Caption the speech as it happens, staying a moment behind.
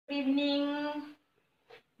Evening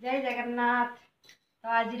जय जगन्नाथ। तो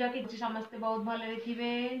आज कि समस्ते बहुत भले थे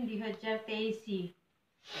 2023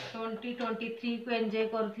 को एंजॉय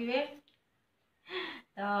करुवे।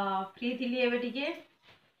 तो फ्री थी एवं टे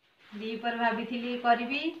दीपर भाभी करी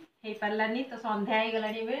हो पारानी तो संध्या हो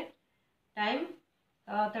गला टाइम।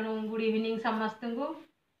 तो तेणु गुड इवनिंग समस्त को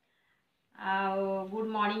गुड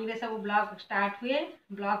मॉर्निंग रे सब ब्लॉग स्टार्ट हुए।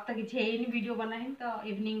 ब्लॉग तो किसी वीडियो बनाई तो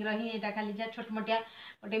इवनिंग रही यहाँ खाली जहाँ छोट मोटिया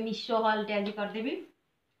गोटे मीशो हॉलटे आज करदेवी।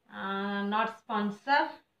 नॉट स्पॉन्सर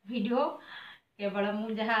वीडियो केवल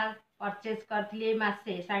मुझे परचेज करी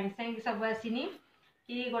मसे सांगे सांगे सब आसनी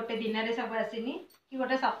कि गोटे दिन में सब आसनी कि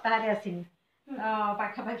गोटे सप्ताह आसनी तो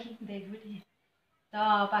पाखापाखि देखिए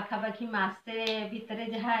तो पाखापाखि मसे भितर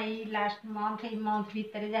जहाँ लास्ट मंथ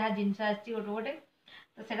भितर जहाँ जिनस आसी गोटे गोटे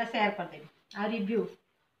तो सेटा शेयर करदेवी आ रिव्यू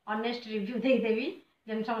ऑनेस्ट रिव्यू देदेवी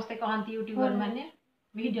जन समस्ते कहती यूट्यूबर मैंने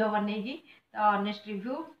वीडियो बनईकी तो ऑनेस्ट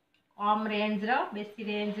रिव्यू कम रेंज रो बेसी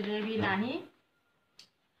रेंज रे भी नहीं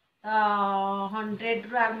तो 100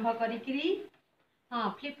 रु आरंभ करी हाँ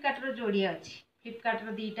फ्लिपकार्ट रो जोड़ी अच्छी फ्लिपकार्ट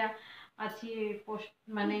रो दीटा अच्छी पोस्ट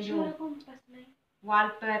माने जो वाल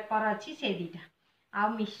पेपर अच्छी से दीटा आ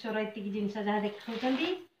मीशोर एति जिनस जहाँ देखुं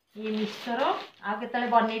ये मीशोर आ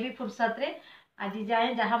बनईबी फुर्सत रे आज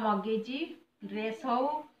जाए जहाँ मगे ड्रेस हो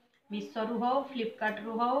मीशो हो फ्लिपकार्ट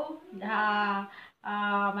रु हो जहाँ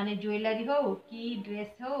माने ज्वेलरी हो कि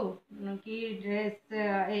ड्रेस हो कि ड्रेस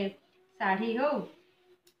शाढ़ी हो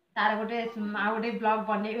तार गोटे आ गोटे ब्लॉग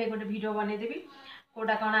बनइबे गोटे वीडियो बनईदेवी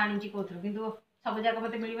कोटा कौन आनी कौन कितु सब जाक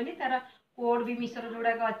मत मिलनी तार कोड भी मीशोर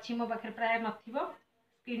जोड़ाक अच्छी मो पाखे प्राय नथिबो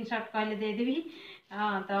स्क्रीनशॉट कहले देदेवी।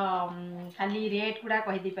 तो खाली रेट गुड़ा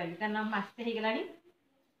कहीदे पारि कारण मसे हो गला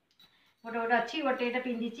गोटे गोटे अच्छी गोटे ये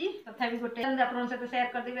पिंधि तथापि गोटे आप सहित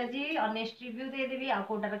सेयार करदेवी आज ऑनेस्ट रिव्यू देदेवी आ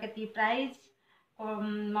कौटार के प्राइस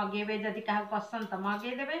मगेबे जदि क्या पसंद तो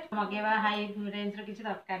मगेदेवे मगेवा हाई रेंज रो किसी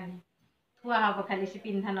दरकार नहीं थुआ हम खाली से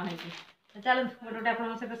पिंधा न तो चलो गोटे गोटे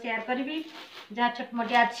आप सहित सेयार करी जहाँ छोट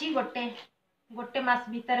मोटिया अच्छी गोटे गोटे मस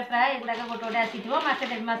भितर प्राय एगुड़ा गोटे गोटे आसी मसे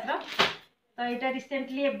 1.5 मासर तो यहाँ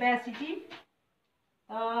रिसेंटली एवं आसी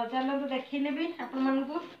तो चलते देखी नेबी आपण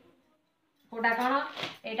कौटा कौन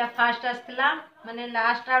यहाँ फास्ट आसला माने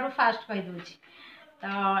लास्ट आड़ू फास्ट कहीदे तो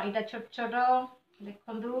यहाँ छोट छोट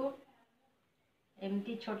देखु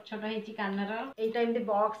एमती छोट छोट हो कानर यहाँ एमती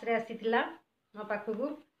बॉक्स रे आसीथिला मो पाखक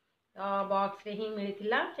तो बॉक्स रे ही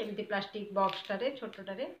मिलता एमती प्लास्टिक बॉक्स टारे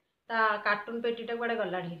छोटटारे ता कार्टून पेटीटा गुड़े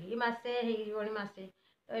गला ये मसे हो मसे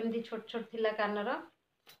तो एमती छोट छोट थिला कानर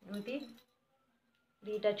एमती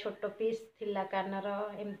दीटा छोट पीस थिला कानर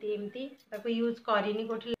एमती एमती ताको यूज करनी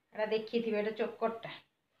कोठी एटा देखी थी एटा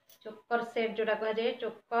चोकर सेट जोड़ा कह जाए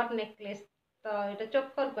चोकर नेकलेस तो यहाँ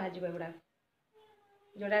चोकर कह गुड़ा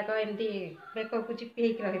जोड़ाक एमती बेक को चिपी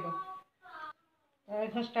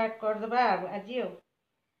हो स्टार्ट करदे आज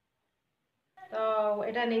तो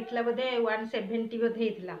यहाँ नहीं बोधे 170 बोधे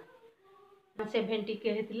 170 के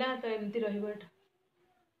होता तो एमती रही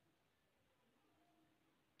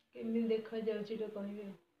केमी देखा जाऊँगी कहे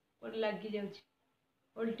कौन लगी जाऊँगी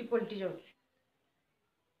ओल्टी पोल्टी जो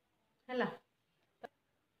है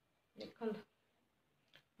देख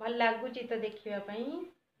भल लगुच तो देखापी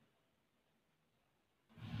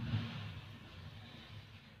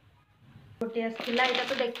गोटे आसला यहाँ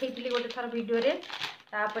तो देखी गोटे थर वीडियो रे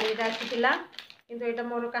तापर ये आसीला किंतु यहाँ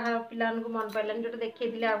मोर कहा पिला मन पारानी जो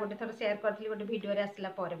देखी आ गोटे थर सेयार करी गोटे वीडियो रे आसला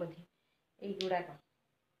बोधे युड़ाक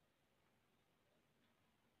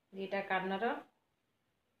दीटा कानर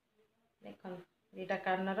देख दीटा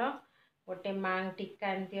कानर गोटे मांग टिक्का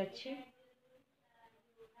एमती अच्छी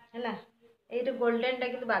है ये गोल्डन टा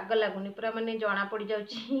कि बाग लगुनि पूरा माने जना पड़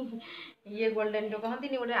जाऊँगी ये गोल्डन जो कहती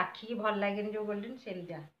गोटे आखि की भल लगे जो गोल्डन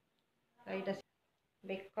सेमतिया तो यहाँ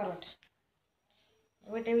बेकरटा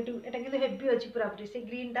गोटे ये हेवी अच्छी पूरा पूरी से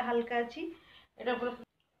ग्रीन टा हल्का अच्छी यहाँ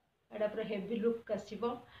पूरा हेवी लुक आसो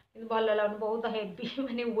कि भल लगुन बहुत हेवी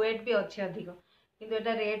माने वेट भी अच्छे अधिक किंतु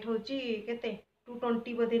यहाँ रेट हूँ के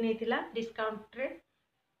 220 बोधे नहीं डिस्काउंट रे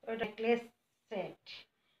नेकलेस सेट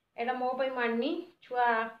यहाँ मो मानी छुआ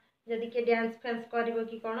जदि के डांस फैंस कर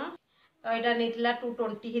कि कौन तो यहाँ नहीं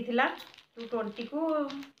 220 ही 220 को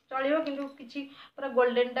चलो किंतु किसी पूरा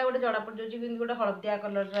गोल्डन टा गोटे जना पड़ जाऊँगी गोटे हलदिया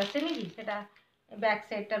कलर आसेनि कि सेटा बैक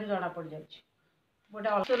साइड टार जना पड़ जाऊँगी गोटे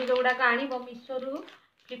मीशो जो गुड़ाक आण मीशो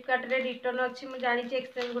फ्लिपकार्ट रे रिटर्न अच्छी मुझे जानी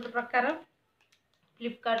एक्सचेंज गोटे प्रकार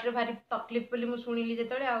फ्लिपकार्ट रे भारी तकलीफ बोली मुझे शुणिली जो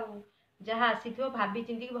जहाँ आसी भाभी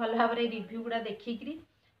चिंती भल भाव रिव्यू गुड़ा देखिकी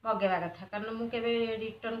मगेवा कथा कारण मुझे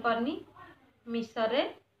रिटर्न करनी मीशो रे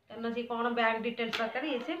कारण सी कौन बैंक डिटेल्स दरकार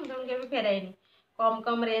ये से मुझे फेराइनी कम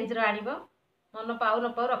कम रेंज रो आण मन पाऊ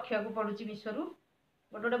न पाऊ रखा पड़ू मीशो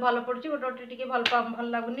गोटे गोटे भल पड़ुची गोटे गोटे टिके भल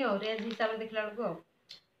लगुनि रेंज हिसाब से देखला बेलू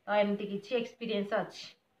तो एमती किसी एक्सपीरियंस अच्छी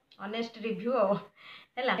ऑनेस्ट रिव्यू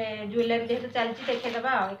है ज्वेलरी जेहतु चलती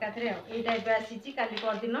देखेदबा एकाथरे यहीटा एवं आसी काली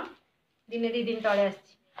परदिन दिने 2 दिन तले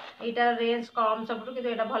आईटा रेंज कम सबुठ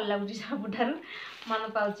कि भल लगुच सबुठार मन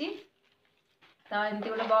पाऊँ तो एमती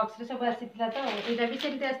गोटे बक्स सब आसीला तो यहाँ भी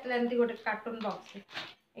सेमती आसला एमती गोटे कार्टून बक्स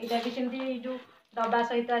यहाँ भी सेमती जो डब्बा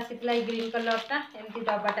सहित आसीला ग्रीन कलरटा एमती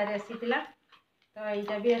डब्बाटार आसीला तो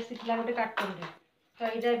यहाँ भी आसीला गोटे कार्टून तो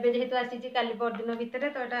यहाँ एवं जेहेतु आसी काली परदिन भितर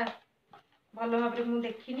तो यहाँ भल भाव में मुझे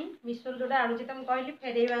देखनी मीशो जोटा आणुची तो मुझे कहली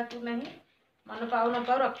फेरवा ना मन पाऊ न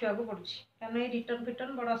पाऊ रखा पड़ू कारण ये रिटर्न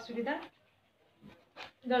फिटर्न बड़ असुविधा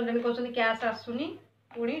जन जन कहते कैश आसुनी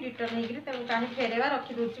पुणी रिटर्न होकर कहीं फेरवा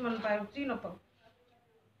रखीदे मन पाऊँ न पाऊ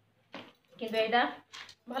किंतु यहाँ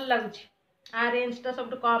भल लगुच आ रेंजटा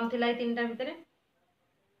सब कम थी 3टा भितर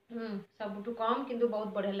सबुठ कम किंतु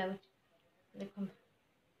बहुत बढ़िया लगुच देखो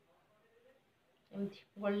एमती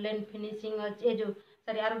गोल्डन फिनिशिंग अच्छे जो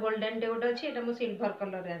सॉरी यार गोल्डन टे गोटे अच्छी ये सिल्वर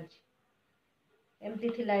कलर आमती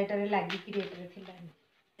थिला एटारे लागिकी एटारे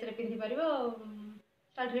थिला पिंधि पार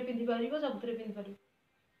शाढ़ी पिंधि पार सब पिंधि पार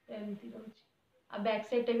एमती रोचे आ बैक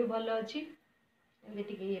साइड भी भल अच्छी एमती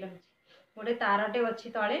टिके ये रही गोटे तारटे अच्छी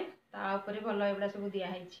तले तापर भल एगुड़ा सब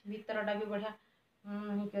दिखाई भितरटा भी बढ़िया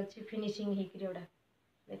अच्छी फिनिशिंग होगा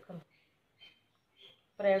देख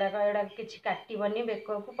पूरा एड़ा किसी काटबनी बेक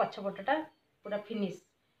को पछपटा पूरा फिनिश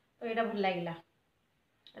तो यहाँ भल लगे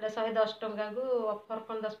एटा 110 टंका को ऑफर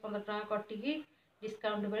 10-15 टंका कटिकी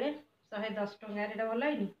डिस्काउंट बेले 110 टंका एटा भल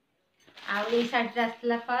है आउ ये शाढ़ी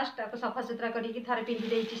आसला फास्ट आपको सफा सुतरा करके थरे पिंधि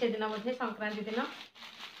देती से दिन मध्य संक्रांति दिन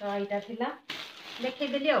तो यहाँ थिला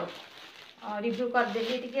देखईदेली रिव्यू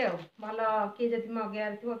करदेली टे भल किए जब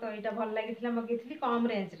मगार थो तो यहाँ भल लगी मगेली कम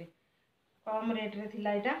रेंज रे कम रेट्रे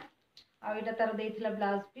थिला यहाँ आईटा तार देइथिला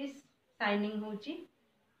ब्लाउज पीस शाइनिंग होची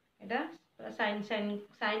एटा पूरा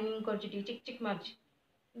शाइनिंग कर चिक चिक मार्च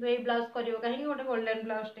तो ये ब्लाउज कर कहीं गोटे गोल्डन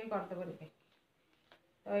ब्लाउज टे करदेव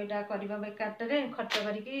तो यहाँ करवा बेकारटे खर्च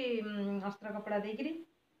करके अस्त्र कपड़ा देकर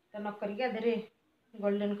तो न करके आधे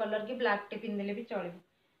गोल्डन कलर की ब्लैक टे पिंधेले भी चलो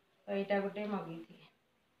तो यहाँ गोटे मगई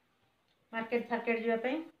मार्केट फार्केट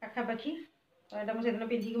जावाई पाखापाखि तो यहाँ मुझे दिन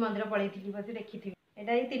पिंधिकी मंदिर पलैली बोधे देखी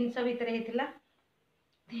यहाँ ये 300 भितर होता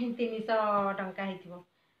 300 टंका हो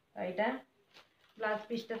तो यहाँ ब्लाउज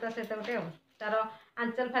पीसटा तो से गोटे तार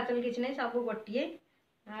आंचल फाचल किसी ना सब गोटे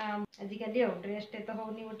आजिकल ड्रेसटे तो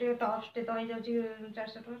होनी गोटे टप्सटे तो हो जाऊँगी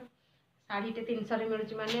 400 टका शाढ़ीटे 300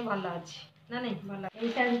 मिलूँ माने भल अच्छी ना नहीं भल ये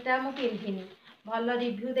शाढ़ीटा मुझे पिंधिनी भल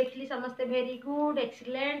रिव्यू देखली समस्ते भेरी गुड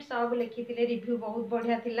एक्सीलेंट सब लिखी रिव्यू बहुत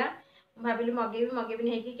बढ़िया थिला भाविली मगेबी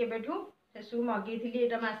नहीं कि केबेठू सेसु मगेली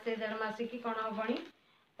यहाँ मसे 1.5 मास कि कौन हबनी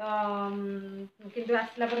तो किंतु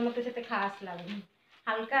आसला पर मत से खास लगुनि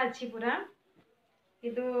हल्का अच्छी पूरा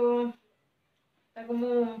किंतु ताको मु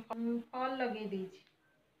फल लगे देछि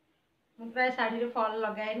मु प्राय शाढ़ी फल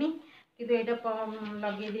लगाएनी किंतु यहाँ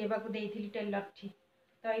लगे देवाक देइथिली टेलर ठी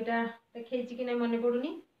तो यहाँ देखी कि नहीं मन पड़ुनी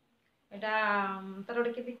यहाँ तार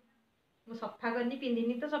गोटे के सफा करनी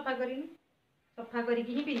पिंधिनी तो सफा करी सफा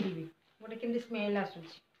करके ही पिंधि गोटे केमती स्मेल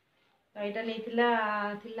आसूची तो यहाँ नहीं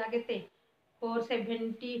केते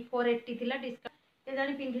 480 थिला डिस्काउंट के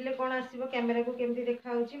जानी पिंधिले कौन आसीबो कैमेरा को केमती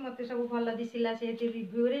देखा मत सब भल दिशिला से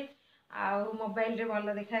रिव्यू रे आउ मोबाइल रे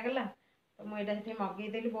भल देखागला तो मुझे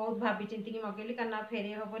मगेदेली बहुत भाभी चिंतिकी मगेली कारण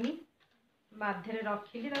फेरे हेनी बाध्य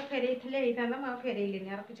रखिली तो फेरे होता मुझे फेरैली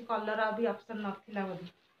यार किसी कलर आ भी ऑप्शन नाला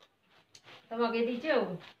बोली तो मगे दीजिए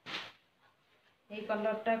ये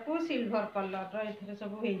कलरटा को सिल्वर कलर एथरे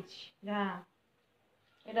सब जहाँ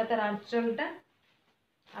यहाँ तार आंचलटा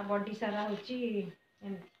आ बॉडी सारा होची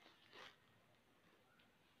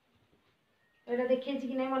यहाँ देखी कि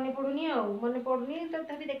नहीं मन पड़ुनी मन पड़ुनी तो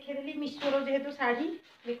तभी देखीदेली मीशोर जेहेतु शाढ़ी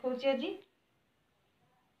देखा आज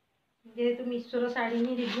जेहेतु मीशोर शाढ़ी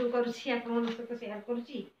ही रिव्यू करुँची आप सहित सेयार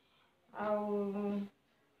करुँची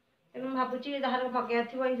तेणु भावुँ जहाँ मगार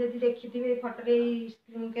थी जब देखी थे फटोरे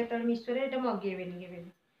के मीशो ये मगेबेनि के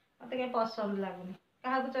मत कहीं पसंद लगुनि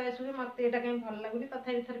क्या चॉइस हुए मत यहाँ कहीं भल लगुनि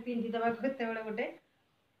तथापि थोड़े पिंधिदेवा केत गोटे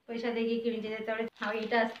पैसा देकी किणी जो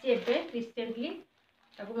यहाँ आसचे रिसेंटली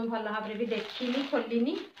ताको मुझे भल भाव भी देखनी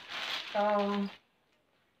खोलनी तो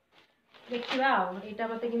देखा यहाँ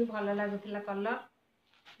मत कि भल लगुला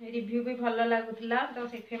कलर रिव्यू भी भल लगुला तो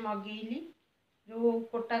से मगेली जो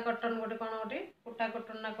कोटा कटन गोटे कौन गोटे कोटा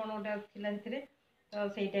कटन ना कौन गोटे तो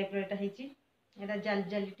सही टाइप यहाँ जाल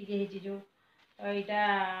जाली टी जो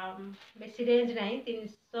यहाँ बेसी रेंज ना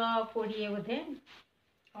 320 बोधे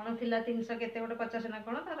कौन थी 300 केते गोटे 50 ना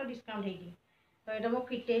कौन तार डिस्काउंट होगी तो यहाँ मुझे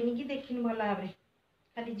फिटेनी कि देखनी भल भाव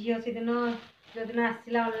खाली झील से दिन जो दिन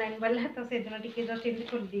आसला ऑनलाइन वाला तो से दिन टिके जस्ट एमती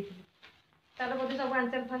खोल देती तार बोधे सब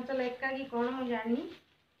आंचल फांचल एका कि कौन मुझे जानी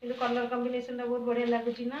कि कलर कॉम्बिनेशन टा बहुत बढ़िया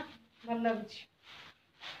लगुच ना भल लगुच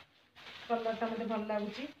कलर टा मत भल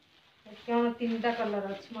लगुच कौन 3टा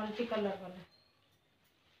कलर अच्छे मल्टी कलर वाला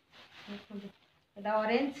एटा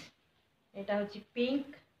ऑरेंज एटा हूँ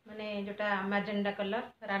पिंक माने जोटा मैजेंडा कलर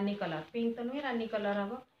रानी कलर पिंक तो नुहे रानी कलर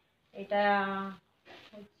हम यहाँ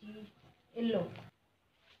येलो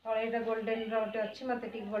और यहाँ गोल्डन रोटे अच्छी मत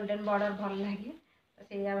गोल्डन बॉर्डर भल लगे तो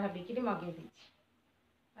से भाविक मगे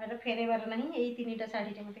ये फेरबार ना यही 3टा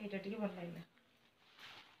शाढ़ी मत ये भल लगे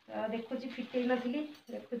तो देखुची फिटे नी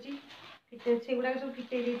देखुची फिटे से गुड़ा सब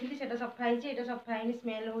फिटे देती से सफाई सफा है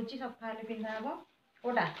स्मेल हो सफा पिंधा हम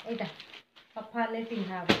कोटा यहाँ सफा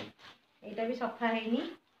पिंधा हम यहाँ भी सफा है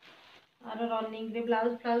और रनिंग रे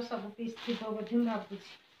ब्लाउज फ्लाउज सब पीस थी बोधे भावुची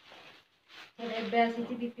आसी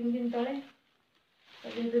 2-3 दिन तले तो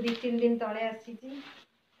जेहतु 2-3 दिन तले आसी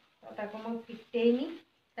तो मुझे फिटेनी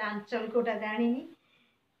आंचल कोटा जानी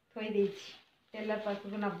थोड़ी टेलर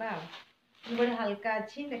पाखक नवा बढ़िया हल्का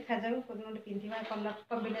अच्छी देखा जाऊ कौन गोटे पिंधा कलर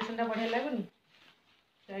कॉम्बिनेशन टा बढ़िया लगुनि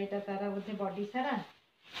तो यहाँ तार बोधे बॉडी सारा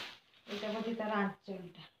यहाँ बोधे तार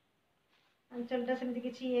आंचलटा सेमती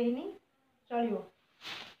किसी ये चलो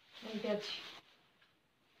एमती अच्छी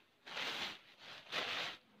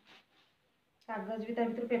कागज भी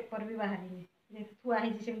भर पेपर भी बाहर जेहतु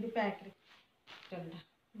थुआई सेमती पैक्रे चलता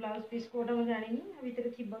ब्लाउज पीस कोटा मुझे जानी भितर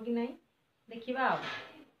थी कि ना देखा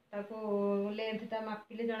लेंथटा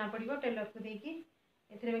मापिले जना पड़ो टेलर को देकी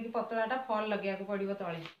ए पतलाटा फल लगे पड़ो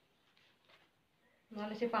तले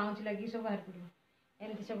ना से पाउच लगी सब बाहर पड़ो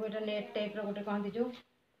एमती सब ये नेट टाइप रोटे कहती जो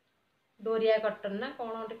डोरिया कटन ना कौन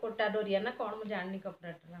गोटे कोटा डोरिया ना कौन मुझे जानी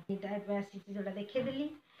कपड़ाटा यहाँ आसी जोटा देखेदेली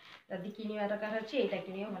जदि किणवार कार अच्छे यहाँ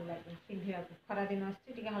कि भल लगे पिंधा खरा दिन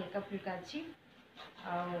आसती हल्का फुल्का अच्छी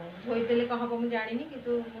धोईदे कौन हम मुझे जानी कि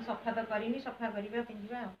सफा तो करनी सफा करवा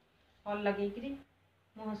पिंधा फल लगे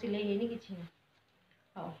मुँह सिले कि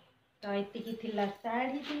हाँ तो ये थी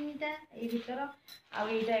शाढ़ी 3टा ये भर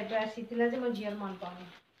आईटा आसी मो झील मन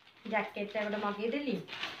पाऊनी जैकेटा गोटे मगेदेली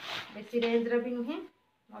बेसी रेंज्र भी नुहे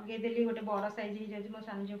मगेदेली गोटे बड़ साइज हो जाए मो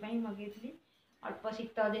सान झील मगेदी अल्प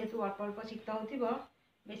शीत जेहेतु अल्प अल्प शीत हो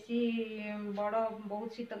बेसी बड़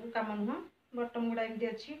बहुत शीत को कम नुह बटम गुड़ा एमती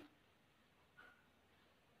अच्छी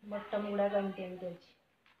बटम गुड़ाक एमती अच्छी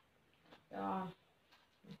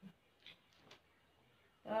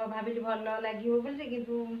तो भाविली भल लगे बोली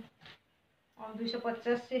किंतु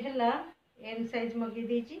 250 से है एम साइज मगे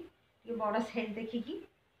देची बड़ साइज देखिकी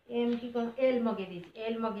एम कि कौन एल मगे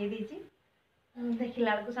एल मगे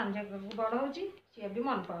देखला बेलू सांझ बड़ हो सी भी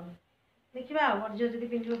मन पाऊनी देखा बड़ झील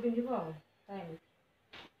जब पिंध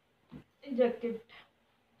जैकेट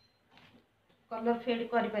कलर फेड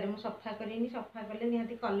कर सफा करनी सफा कले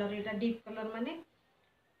निहाती कलर यहाँ डीप कलर माने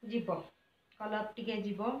जीव कलर टिके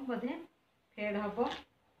जीव बोधे फेड हम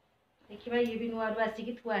देखा ये भी नुआ आसिक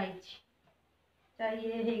थुआई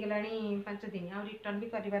ये हो गला 5 दिन आ रिटर्न भी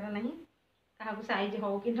करार ना क्या साइज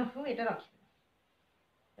हो कि न हो ये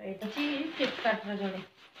रखी तो ये फ्लिपकार्ट जड़े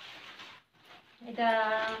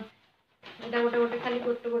यहाँ गोटे गोटे खाली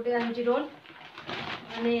गोटे गोटे आनी रोल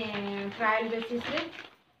माने ट्रायल बेसिस रे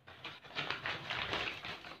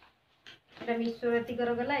यहाँ मीशो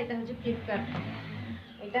एतिकर गला यहाँ हूँ फ्लिपकार्ट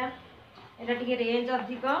यहाँ टी रेंज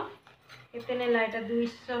अधिक केते नेला यहाँ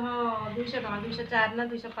 200 टका 204 ना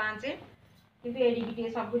 205 किंतु एडिकी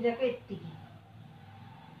सब जाक एति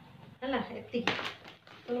है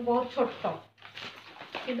बहुत छोट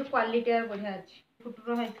किंतु क्वालिटी यार बढ़िया अच्छी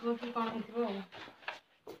फुटर हो कि कौन हो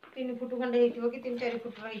 3 फुट खंडे हो कि 3-4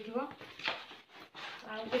 फुटर हो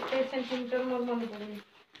सेंटीमीटर मोर मन पड़े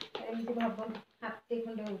एमती भाव हाथे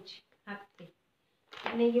खंडे हो हाथे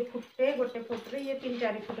मैंने ये फुटे गोटे फुट्रे ये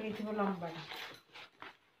 3-4 फुट हो लंबाटा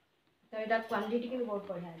तो यहाँ क्वालिटी कि बहुत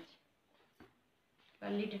बढ़िया अच्छी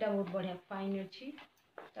क्वालिटीटा बहुत बढ़िया फाइन अच्छी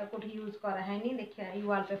कौट यूज करानी देखिए ये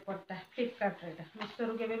वालपेपरटा फ्लिपकार्ट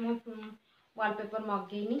मीशो के वालपेपर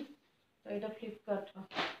मगेनी तो यहाँ फ्लिपकार्ट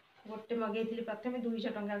गोटे मगेली प्रथम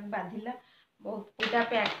 200 टंका बाधिला बहुत यहाँ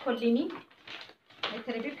पैक खोलनी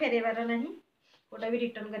एथरे भी फेरबार ना कोटा भी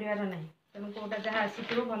रिटर्न करार ना तेणु कौटा जहाँ आसी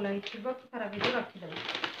भल हो खराब हो रखीदेव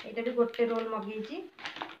यहाँ भी गोटे रोल मगेची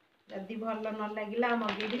जदि भल न लगे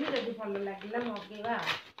मगेदी जदि भल लगे मगेवा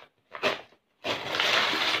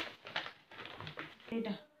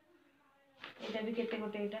यहाँ भी केते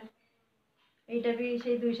गोटे यहाँ भी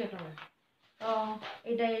से 200 टंका तो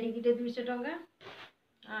यहाँ एडिकीटे 200 टंका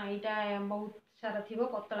हाँ यहाँ बहुत सारा थी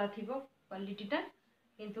पतला थी क्वालिटीटा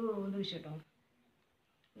किंतु 200 टंका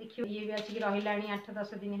देखिए ये भी आसिक रहा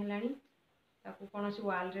 8-10 दिन है कौन सी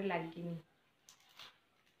वाल रे लगे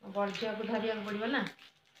बड़ झील को धरिया पड़ो ना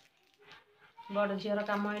बड़ झीर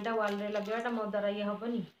कम यहाँ वाल लगेवाटा मो द्वारा ये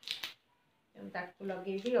हेनी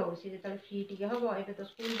लगे सी जो फ्री टे हम ए तो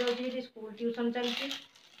स्कूल जाऊँगी स्कूल ट्यूशन चलती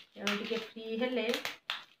तेणु टे फ्री हेले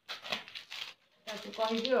कह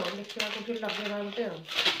देखा कौटी लगे गोटे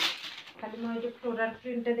खाली मुझे फ्लोराल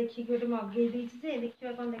प्रिंट देखिए गोटे मगई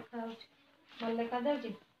देखा कौन देखा भल देखा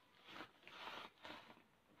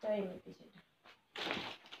तो एमती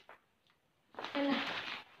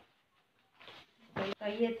तो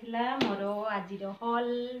ये थिला मोर आज हॉल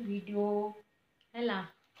वीडियो है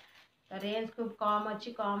तो रेंज खूब कम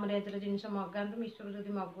अच्छी कम रेंज जिनस मगातु मीशो जब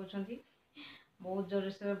मगाऊँ बहुत जोर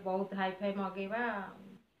से बहुत हाई फाई मगेवा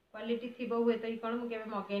क्वालिटी थी हुए तो कौन मुझे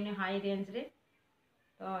मगेनी हाई रेंज रे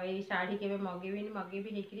तो यही शाढ़ी के मगेबी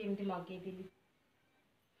मगेबी होमती मगेदी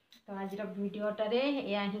तो आज भिडटारे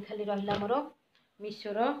या ही खाली रहा मोर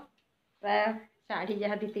मीशोर प्राय शाढ़ी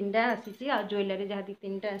जहाँ दी तीन टा आसी आ ज्वेलरी जहाँ दी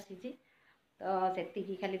तीन टा आसी तो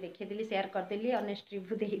से खाली देखी सेयार करदेली अनेस्ट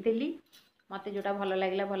रिव्यू देदेली मत जोटा भल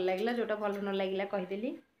लगे जोटा भल न लगे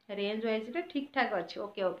कहीदेली रेंज वाइज ठीक ठाक अच्छे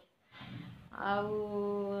ओके ओके आउ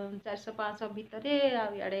 400-500 भितर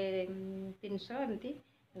आड़े 300 एमती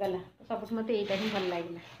गला सब मत यहाँ ही भल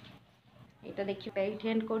लगे यहाँ देखिए ये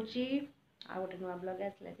एंड कर गोटे नुआ ब्लॉग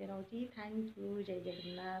आसला से रोची थैंक यू जय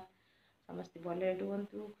जगन्नाथ समस्ते भले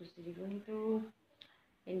रुहतु खुशी रुहतु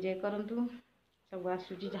एंजॉय करंतु सब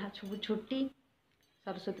आसूची जहाँ सब छुट्टी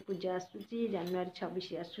सरस्वती पूजा आसूची January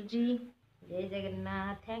 26 आसूची जय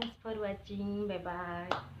Jagannath thanks for watching bye bye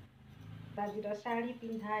आज शाढ़ी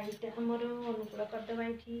पिंधा यहाँ हमर अनुकूल करदेवा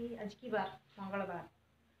ये आज की बार मंगलवार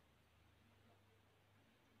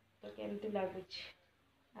तो केमती लगुच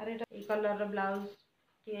अरे ये कलर ब्लाउज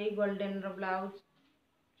कि गोल्डन ब्लाउज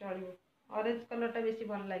चलो ऑरेंज कलर टा बेसी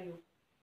भल लगे।